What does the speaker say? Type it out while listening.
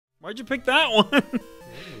Why'd you pick that one? I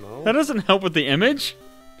don't know. That doesn't help with the image.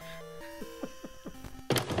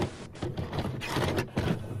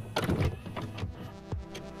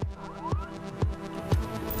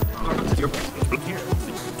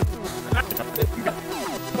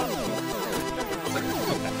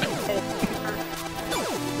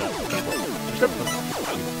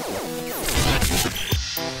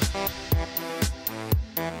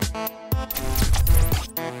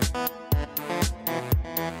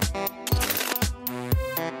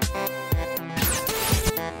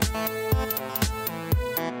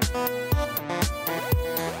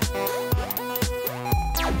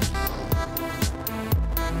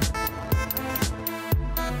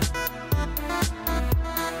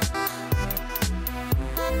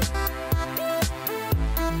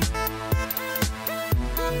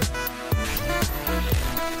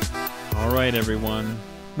 Alright everyone,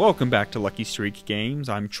 welcome back to Lucky Streak Games.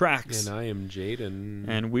 I'm Trax. And I am Jaden.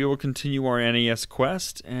 And we will continue our NES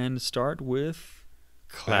quest and start with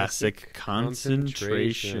Classic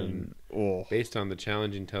Concentration. Oh. Based on the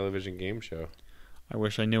challenging television game show. I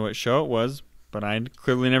wish I knew what show it was, but I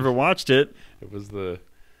clearly never watched it. It was the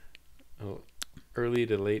early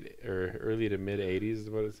to mid 80s is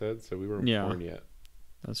what it said, so we weren't born yet.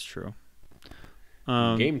 That's true.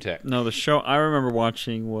 Game Tech. No, the show I remember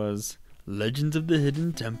watching was Legends of the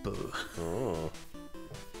Hidden Temple. Oh.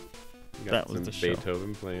 You got That was some the show.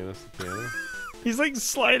 Beethoven playing us the piano. He's like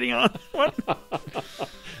sliding on. What?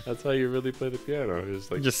 That's how you really play the piano.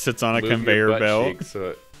 Just sits on a move your conveyor butt belt cheek so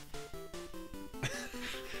it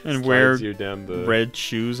and wear you down the red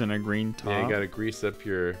shoes and a green top. Yeah, you gotta grease up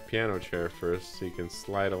your piano chair first so you can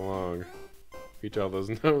slide along. Reach all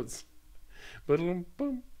those notes. Boom,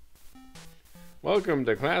 boom. Welcome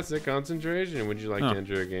to Classic Concentration. Would you like to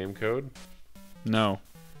enter a game code? No.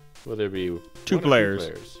 Will there be two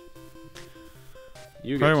players?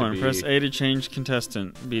 You Player get to one. be... Press A to change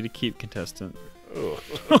contestant. B to keep contestant. Oh.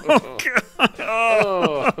 Oh, God.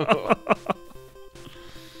 Oh.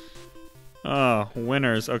 Oh,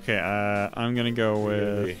 winners. Okay, I'm gonna go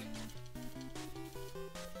with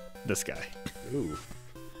this guy. Ooh.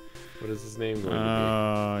 What is his name going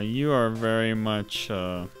to be? You are very much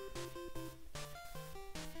a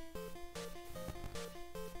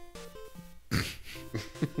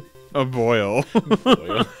boil.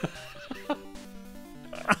 Boil.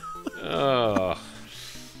 Oh.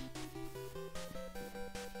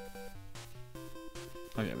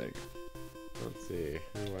 Okay, there you go. Let's see.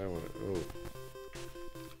 Who do I want to...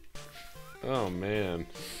 Oh, man.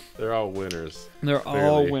 They're all winners. They're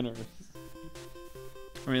all winners.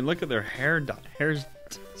 I mean, look at their hair's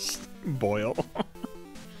boil.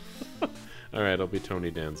 Alright, I'll be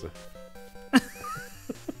Tony Danza.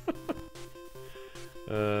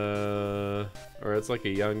 Or it's like a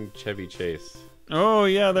young Chevy Chase. Oh,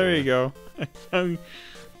 yeah, there you go.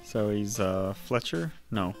 So he's Fletcher?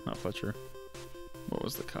 No, not Fletcher. What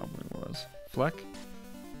was the cowboy was? Fleck?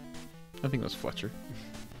 I think it was Fletcher.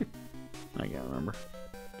 I can't remember.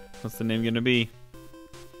 What's the name gonna be?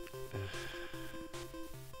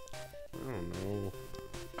 I don't know.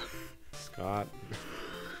 Scott.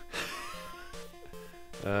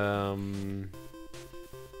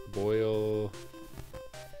 Boyle.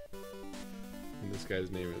 And this guy's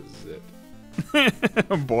name is Zit.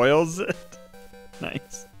 Boils it.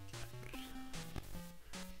 Nice.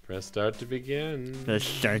 Press start to begin. Press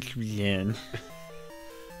start to begin.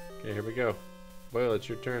 Okay, here we go. Boyle, it's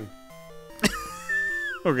your turn.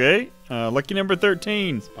 Okay. Lucky number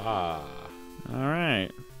 13. Ah.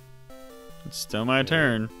 Alright. It's still my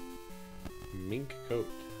turn. Mink coat.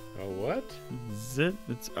 Oh, what? Is it?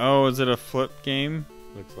 Is it a flip game?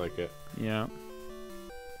 Looks like it. Yeah.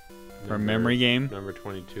 Or a memory game? Number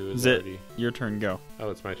 22 is Zit, already... your turn, go. Oh,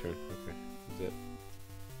 it's my turn. Okay. Zit.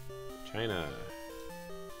 China.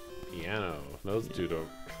 Piano. Those two don't...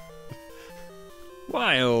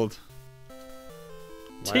 Wild.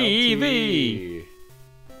 TV.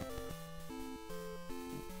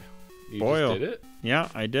 You Boyle. just did it? Yeah,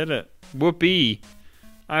 I did it. Whoopee.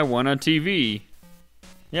 I won a TV.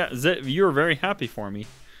 Yeah, Zit, you were very happy for me.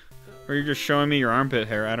 Or you're just showing me your armpit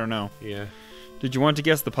hair. I don't know. Yeah. Did you want to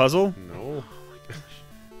guess the puzzle? No. Oh my gosh.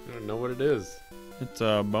 I don't know what it is. It's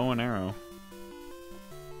a bow and arrow.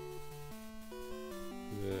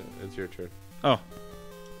 It's your turn. Oh.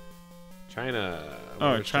 China.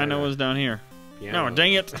 Oh, China was down here. Piano. No,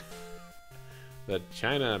 dang it. The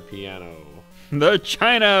China piano. The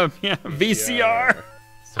China VCR.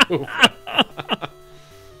 So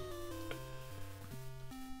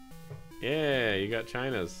yeah, you got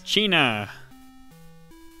China's. China.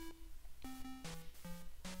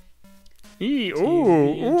 Ooh,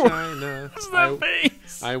 TV in ooh. China. What's that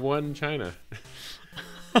face? I won China.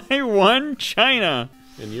 I won China.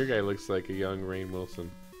 And your guy looks like a young Rainn Wilson.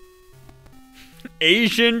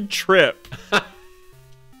 Asian trip.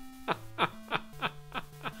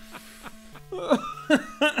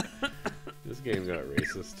 This game got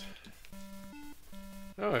racist.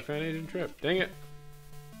 Oh, I found Asian trip. Dang it.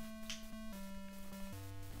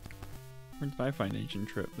 Where did I find Asian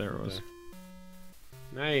trip? There it was.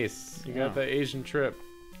 Nice. You Yeah. got the Asian trip.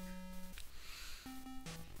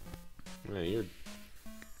 Man, you're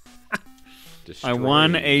I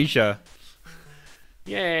won destroyed. Asia.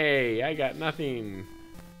 Yay! I got nothing.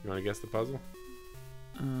 You want to guess the puzzle?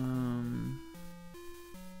 I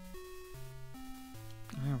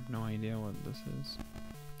have no idea what this is.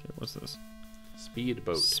 Okay, what's this?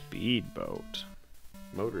 Speedboat. Speedboat.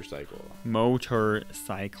 Motorcycle.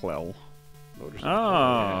 Motorcycle. Motorcycle. Oh,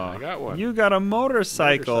 yeah, I got one. You got a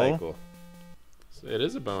motorcycle. Motorcycle. So it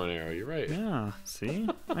is a bow and arrow. You're right. Yeah, see?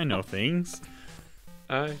 I know things.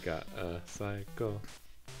 I got a cycle.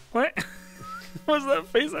 What? What was that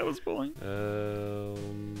face I was pulling? No,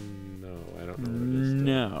 I don't know what it is. Still.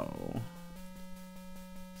 No.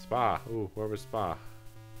 Spa. Ooh, where was spa? Right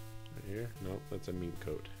here? Nope, that's a mink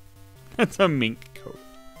coat. That's a mink coat.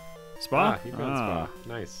 Spa? You found spa.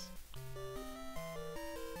 Nice.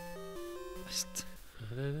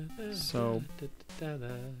 So,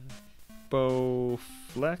 bow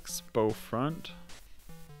flex, bow front,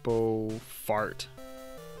 bow fart.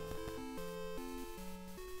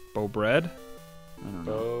 Bow bread? I don't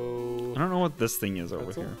know. Bow. I don't know what this thing is over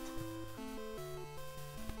Pretzel? here.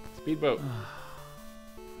 Speedboat.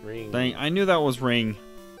 Ring. Dang, I knew that was ring.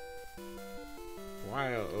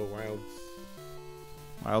 Wild. Oh, wilds.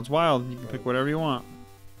 Wild's wild. You can pick whatever you want.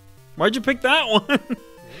 Why'd you pick that one? I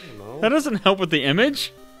don't know. That doesn't help with the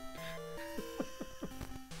image.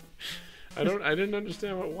 I didn't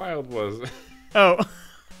understand what wild was. Oh,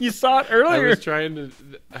 you saw it I earlier. was trying to.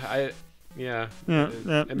 Yeah. Yeah,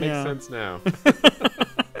 It makes yeah. sense now.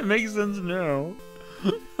 It makes sense now.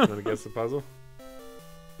 You want to guess the puzzle?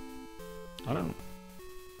 I don't know.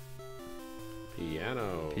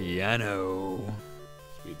 Piano. Piano.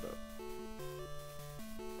 Speedboat.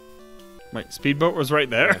 Wait, speedboat was right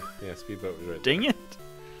there. Yeah, speedboat was right Dang it.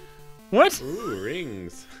 What? there. Ooh,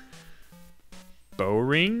 rings. Bow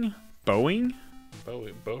ring? Bowing? Bow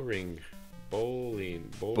ring. Bowling.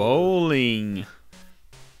 Bowling.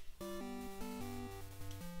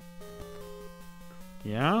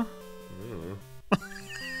 Yeah?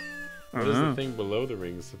 What is the thing below the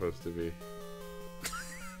ring supposed to be?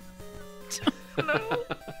 No.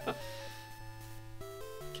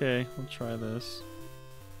 Okay, we'll try this.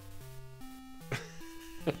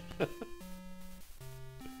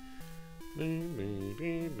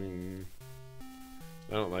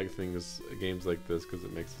 I don't like games like this because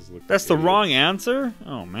it makes us look. That's like the idiots. wrong answer?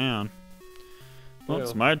 Oh, man. Well, it's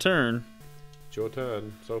Well. my turn. It's your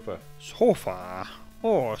turn. Sofa. Sofa.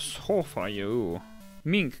 Oh, sofa you.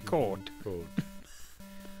 Mink coat. Coat.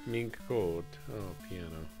 Mink coat. Oh,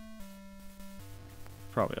 piano.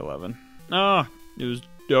 Probably 11. Oh, it was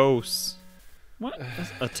dose. What?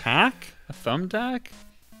 Attack? A thumbtack?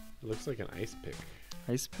 It looks like an ice pick.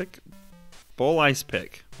 Ice pick? Bowl ice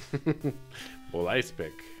pick. Well, ice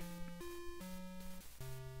pick.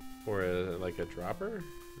 Or like a dropper?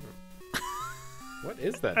 What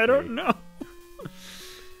is that? I don't know.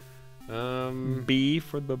 know. B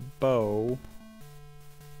for the bow.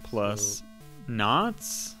 Plus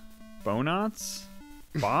knots? Bow knots?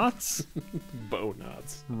 Bots? Bow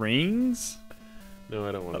knots. Rings? No,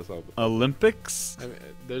 I don't want to solve the Olympics? I mean,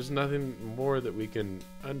 there's nothing more that we can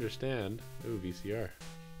understand. Ooh, VCR.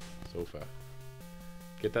 Sofa.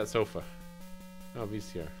 Get that sofa. Oh,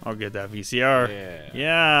 VCR. I'll get that VCR. Yeah.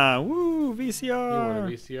 Yeah. Woo, You want a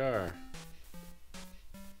VCR. VCR.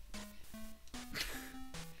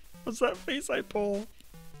 What's that face I pull?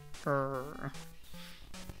 Grr.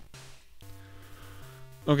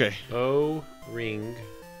 Okay. O ring.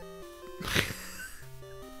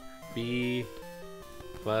 B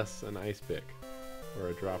plus an ice pick. Or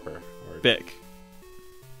a dropper. Or Bic.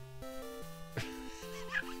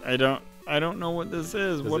 I don't know what this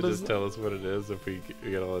is. Does What it is just tell us what it is if we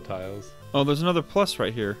get all the tiles? Oh, there's another plus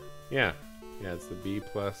right here. Yeah. Yeah, it's the B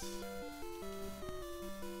plus.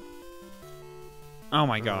 Oh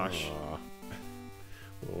my gosh. Aw.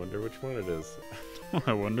 I wonder which one it is.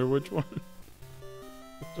 I wonder which one.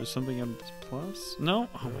 There's something on this plus? No?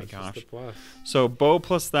 Oh No, my it's just gosh. the plus. So bow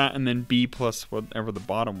plus that and then B plus whatever the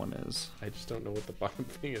bottom one is. I just don't know what the bottom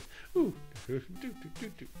thing is. Ooh. Do, do,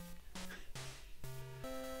 do, do.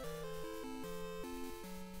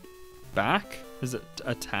 Back? Is it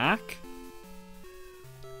attack?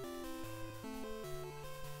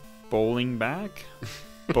 Bowling back?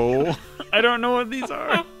 Bowl? I don't know what these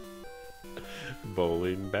are.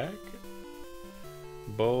 Bowling back.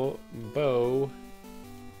 Bow.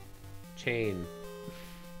 Chain.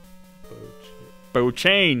 Bow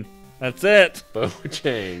chain. That's it. Bow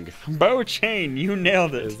chang. Bow chain. You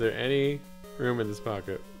nailed it. Is there any room in this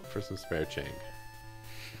pocket for some spare chang?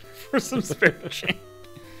 For some spare chain.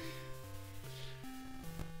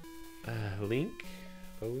 Link.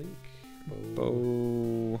 Bowlink.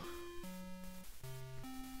 Bowl.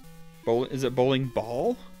 Is it bowling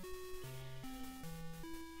ball?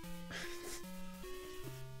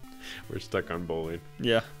 We're stuck on bowling.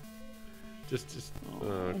 Yeah. Just.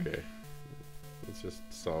 Okay. Let's just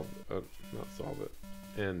solve. Not solve it.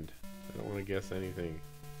 End. I don't want to guess anything.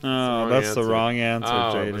 Oh, that's the wrong answer,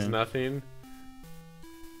 Oh, Jaden. it was nothing.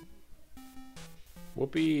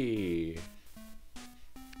 Whoopee.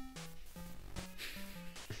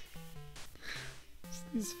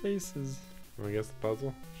 These faces. Want to guess the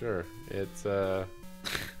puzzle? Sure. It's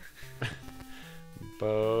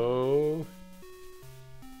bow.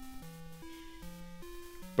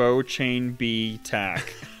 Bow chain B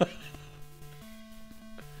tack. I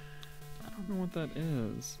don't know what that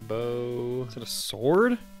is. Bow. Is it a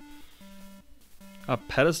sword? A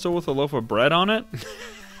pedestal with a loaf of bread on it?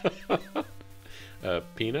 A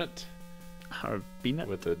peanut A peanut?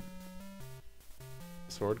 with a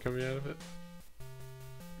sword coming out of it.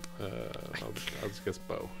 I'll just guess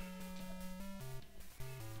bow.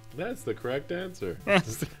 That's the correct answer. You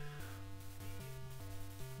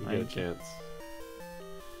get a chance.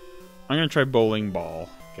 I'm gonna try bowling ball.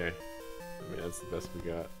 Okay. I mean, that's the best we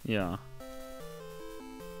got. Yeah.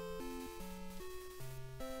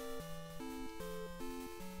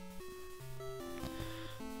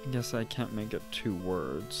 I guess I can't make it 2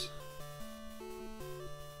 words.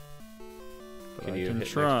 But I can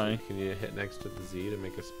try. Can you hit next to the Z to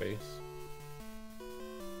make a space?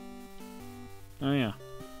 Oh yeah.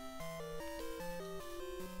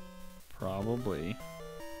 Probably.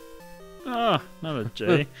 Ah, not a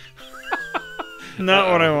J.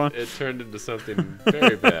 Not what I want. It turned into something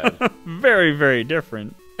very bad. Very, very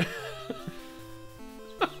different.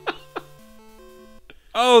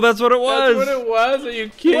 Oh, that's what it was. That's what it was? Are you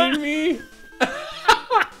kidding me?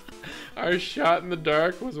 Our shot in the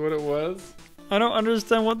dark was what it was? I don't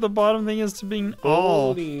understand what the bottom thing is to being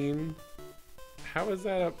all. Bowling. How is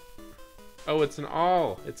that up? Oh, it's an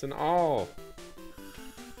all. It's an all.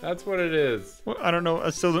 That's what it is. Well, I don't know. I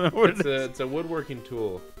still don't know what it is. It's a woodworking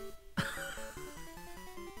tool.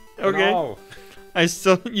 Okay. An awl. I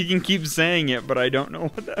still. You can keep saying it, but I don't know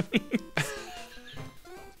what that means.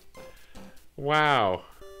 Wow.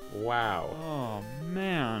 Wow. Oh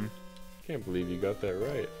man. Can't believe you got that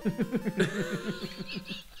right.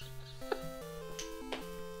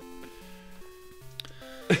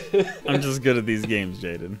 I'm just good at these games,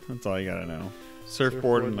 Jaden. That's all you gotta know.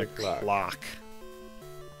 Surfboard and the clock.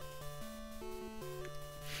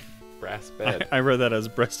 Brass bed. I read that as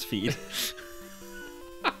breastfeed.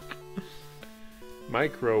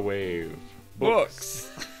 Microwave. Books.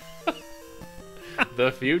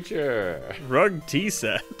 The future. Rug tea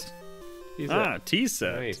set. Tea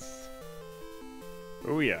set. Nice.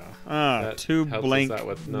 Oh yeah. That 2 helps us blank out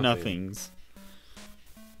with nothing. nothings.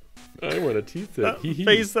 I want a tea set. That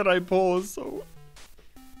face that I pull is so...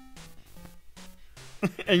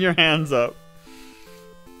 And your hands up.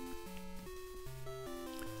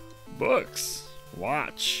 Books.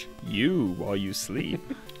 Watch you while you sleep.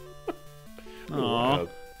 Aww.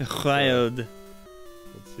 Wild.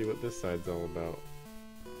 Let's see what this side's all about.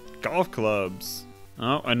 Golf clubs.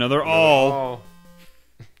 Oh, another all.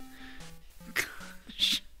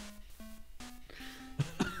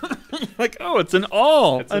 Like, oh, it's an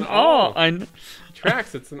all. It's an all.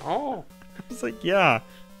 Tracks, it's an all. I was like, yeah.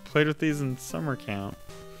 Played with these in summer camp.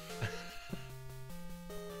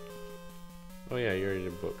 Oh yeah, you already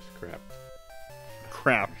did books.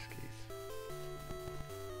 Crap.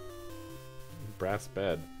 Brass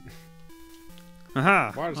bed.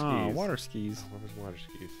 Aha. Water skis. Oh, water skis. What was water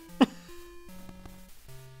skis?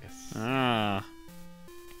 Yes. Ah.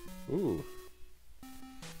 Ooh.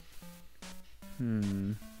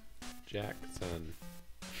 Jackson.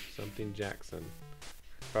 Something Jackson.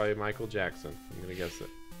 Probably Michael Jackson. I'm gonna guess it.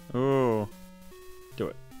 Oh. Do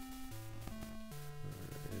it.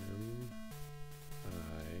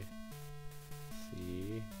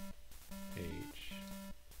 M-I-C-H-E.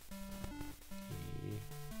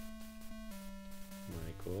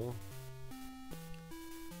 Michael.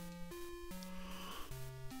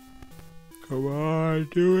 Come on,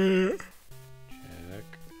 do it.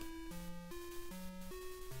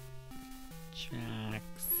 Jackson.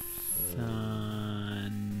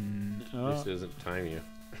 At least it doesn't time you.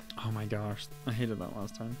 Oh my gosh, I hated that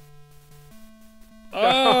last time.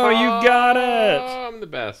 Oh, you got it! Oh, I'm the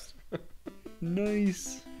best.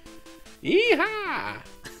 Nice. Yeehaw!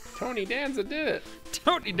 Tony Danza did it.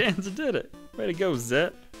 Tony Danza did it. Way to go,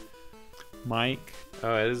 Zet. Mike.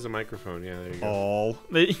 Oh, it is a microphone. Yeah, there you go. All.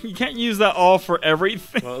 You can't use that all for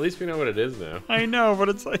everything. Well, at least we know what it is now. I know, but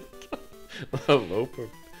it's like... A loaf of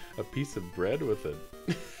a piece of bread with it.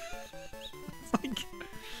 It's like...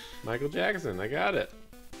 Michael Jackson, I got it.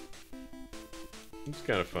 It's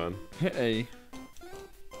kind of fun. Hit A.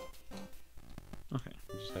 Okay.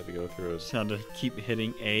 You just had to go through Just had to keep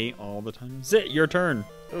hitting A all the time. Zit, your turn.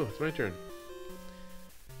 Oh, it's my turn.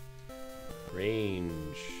 Range.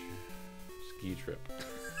 Ski trip.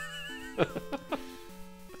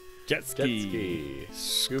 Jet ski. Jet ski.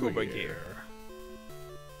 Scuba gear.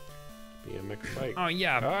 BMX bike. Oh,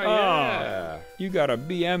 yeah. Oh, yeah. You got a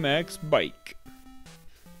BMX bike.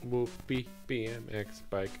 Whoopee BMX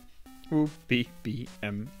bike. Whoopee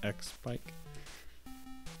BMX bike.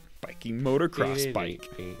 Biking motocross bike.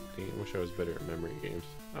 Wish I was better at memory games.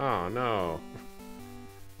 Oh, no.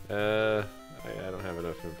 I don't have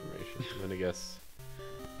enough information. I'm gonna guess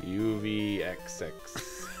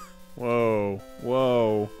UVXX. Whoa,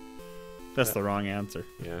 whoa. That's the wrong answer.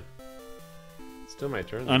 Yeah. It's still my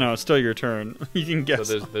turn. I know, it's still your turn. You can guess.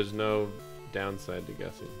 So there's no downside to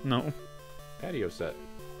guessing. No. Patio set.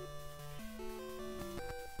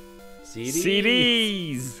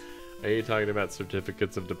 CDs. Are you talking about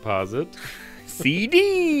certificates of deposit?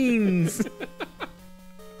 CDs.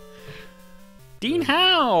 Dean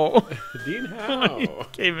Howe. Dean Howe.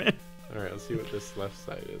 Came in. All right, let's see what this left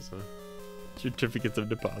side is, huh? Certificates of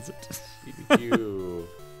deposit. CBQ.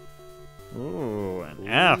 Ooh, an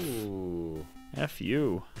F. Ooh.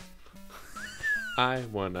 F-U. I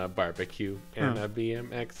want a barbecue and a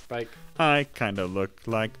BMX bike. I kind of look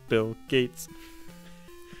like Bill Gates.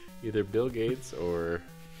 Either Bill Gates or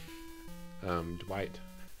Dwight.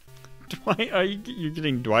 Dwight, are you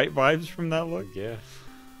getting Dwight vibes from that look? Yeah.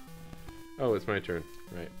 Oh, it's my turn.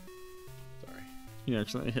 Right. Sorry. You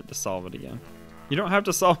accidentally hit to solve it again. You don't have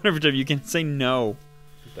to solve it every time. You can say no.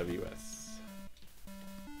 WS.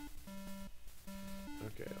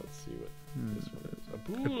 Okay, let's see what this one is. A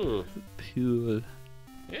pool. Pool.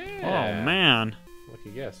 Yeah. Oh, man.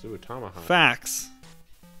 Lucky guess. Ooh, a tomahawk. Facts.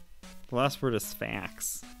 The last word is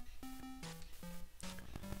facts.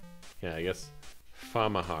 Yeah, I guess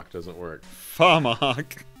Famahawk doesn't work.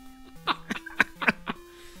 Famahawk.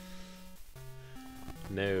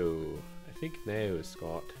 No. I think no,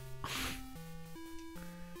 Scott.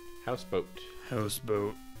 Houseboat.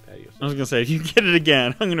 Houseboat. Patio set. I was going to say, if you get it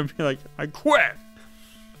again, I'm going to be like, I quit.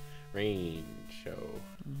 Range show.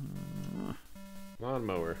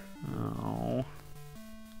 Lawnmower. Oh.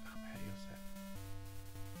 Patio set.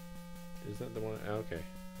 Is that the one? Oh, okay.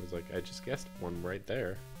 I was like, I just guessed one right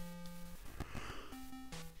there.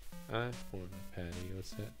 I want a patio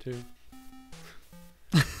set too.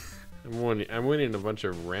 I'm winning a bunch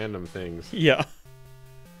of random things. Yeah.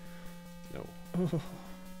 No. Oh.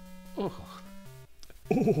 Oh.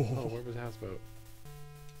 Oh, where was houseboat?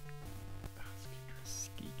 Oh,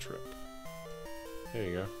 Ski trip. there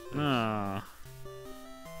you go. Ah.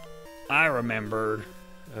 I remembered.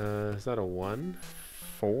 Is that a 1?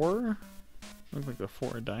 4? Looks like the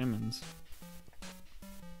 4 diamonds.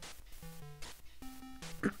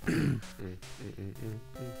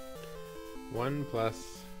 1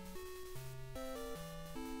 plus.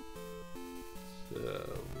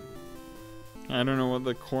 I don't know what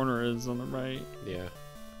the corner is on the right. Yeah.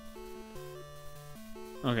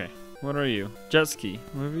 Okay, what are you? Jet ski.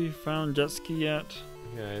 Have we found jet ski yet?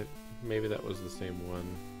 Yeah, maybe that was the same one.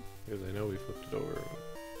 Because I know we flipped it over.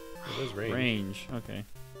 It is range. Range, okay.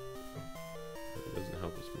 It doesn't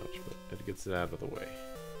help us much, but it gets it out of the way.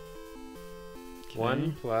 Okay.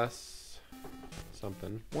 1 plus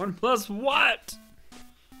something. 1 plus what?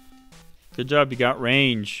 Good job, you got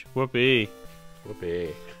range. Whoopee.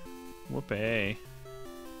 Whoopee. Whoopee.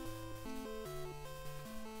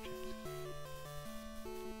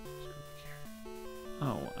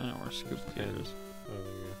 Oh, I know where scoop There's 10. is. Oh,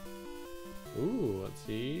 there you go. Ooh, let's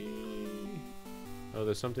see. Oh,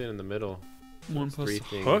 there's something in the middle. 1 It's plus 3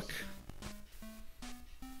 things. hook.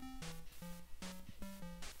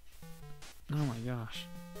 Oh my gosh.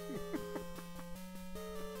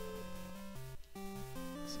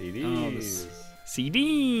 CDs.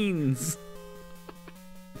 CDs.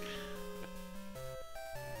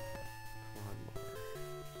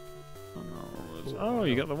 Oh,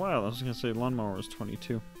 you got the wild. I was gonna say lawnmower was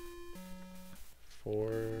 22.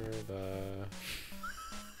 For the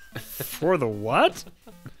For the what?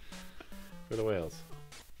 for the whales.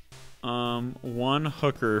 One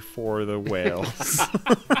hooker for the whales.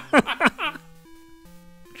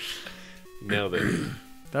 Nailed it.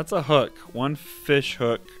 That's a hook. One fish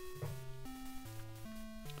hook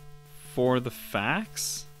for the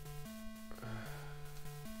facts?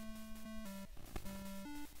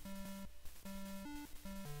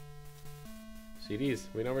 CDs.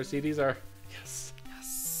 We know where CDs are. Yes.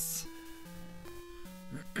 Yes.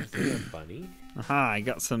 Is that a bunny? Aha, I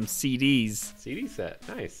got some CDs. CD set.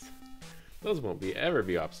 Nice. Those won't ever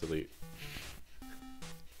be obsolete.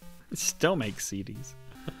 It still makes CDs.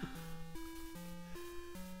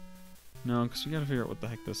 No, because we gotta figure out what the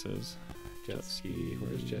heck this is. Jet ski.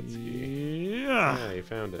 Where's jet ski? Yeah. Yeah, you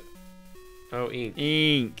found it. Oh, ink.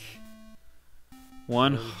 Ink.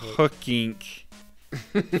 One hook ink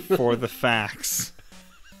for the facts.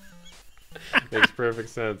 Makes perfect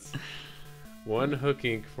sense. One hook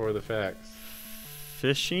ink for the facts.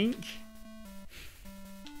 Fish ink?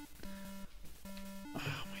 Oh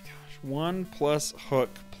my gosh. One plus hook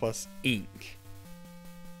plus ink.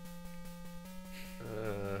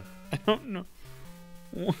 I don't know.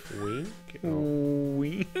 Wink? Oh.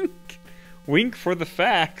 Wink? Wink for the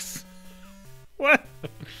facts. What?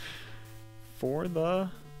 For the...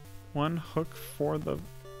 One hook for the...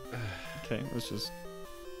 Okay, let's just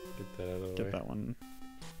Get that out of the way. get that one.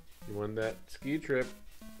 You won that ski trip.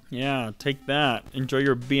 Yeah, take that. Enjoy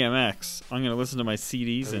your BMX. I'm going to listen to my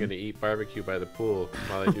CDs I'm and... going to eat barbecue by the pool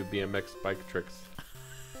while I do BMX bike tricks.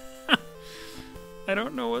 I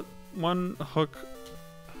don't know what one hook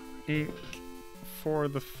ink for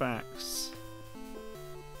the facts.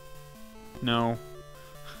 No.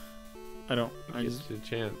 I don't. I Just a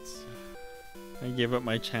chance. I gave up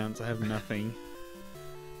my chance. I have nothing.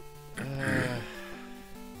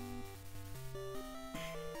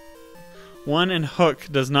 One and hook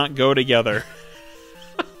does not go together.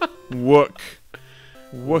 Wook.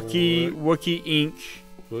 Wookie ink.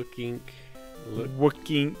 Look ink. Wook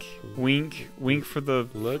ink. Wink. Wink for the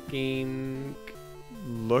Looking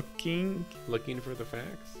for the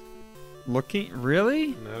facts? looking.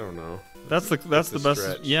 Really? I don't know. That's the best.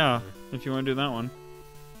 stretch. Yeah, if you want to do that one.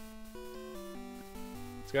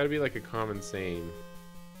 It's got to be like a common saying.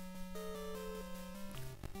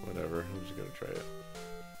 Whatever. I'm just gonna try it.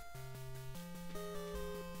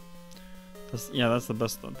 That's the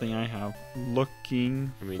best thing I have.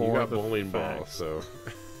 Looking I mean, for you got the bowling ball, facts. so.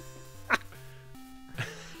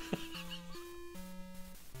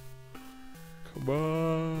 Come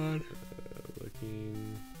on.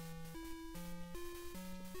 Looking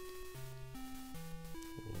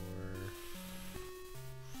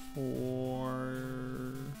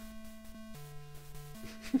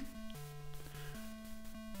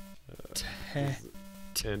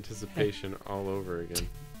For anticipation all over again.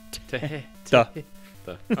 Duh.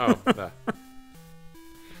 The.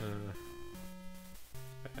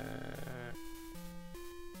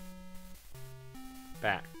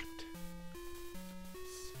 Fact.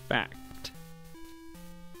 Fact.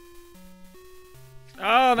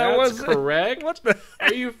 Oh, that That's was correct. What the?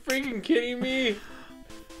 Are you freaking kidding me?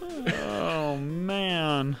 Oh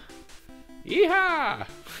man. Yeehaw!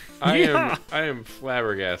 I am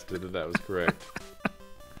flabbergasted that was correct.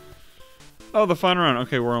 Oh, the final round.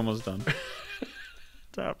 Okay, we're almost done.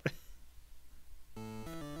 Stop.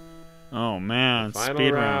 Oh man, Final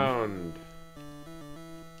speed round.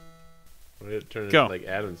 Why did it turn Go. into like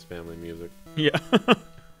Addams Family music? Yeah.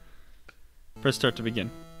 Press start to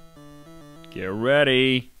begin. Get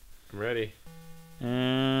ready. I'm ready.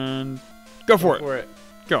 And go for it.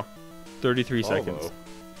 Go. 33 Volvo. seconds.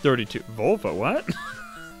 32. Volvo, what?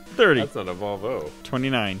 30. That's not a Volvo.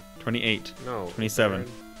 29. 28. No. 27. Here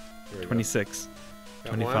we go. 26. Got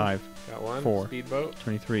 25. One. Got one. 4. Speedboat.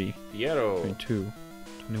 23. Piero. 22.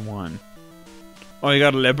 21. Oh, you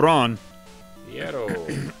got a LeBron. Piero.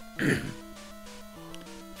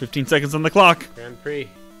 15 seconds on the clock. Grand Prix.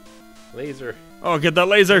 Laser. Oh, get that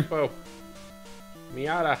laser. Tempo.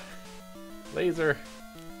 Miata. Laser.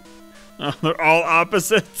 Oh, they're all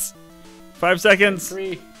opposites. 5 seconds.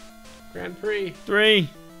 Grand Prix. 3,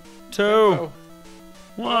 2, Tempo.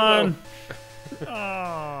 1.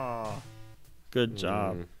 Oh. Good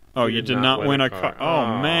job. Oh, you did not win a car. Oh,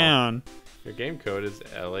 Aw. man. Your game code is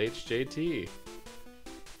LHJT.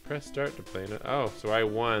 Press start to play it. Oh, so I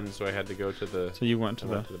won, so I had to go to the So you went to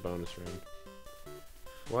the bonus round.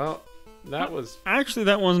 Well, that was Actually,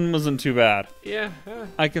 that one wasn't too bad. yeah.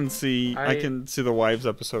 I can see I the wives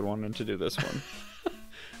episode wanting to do this one.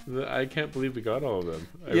 I can't believe we got all of them.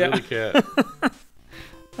 I Yeah. really can't.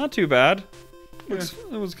 Not too bad. Yeah.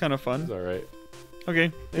 It was kind of fun. It's all right. Okay,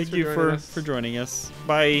 Thanks thank you for joining us. for joining us.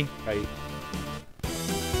 Bye. Bye.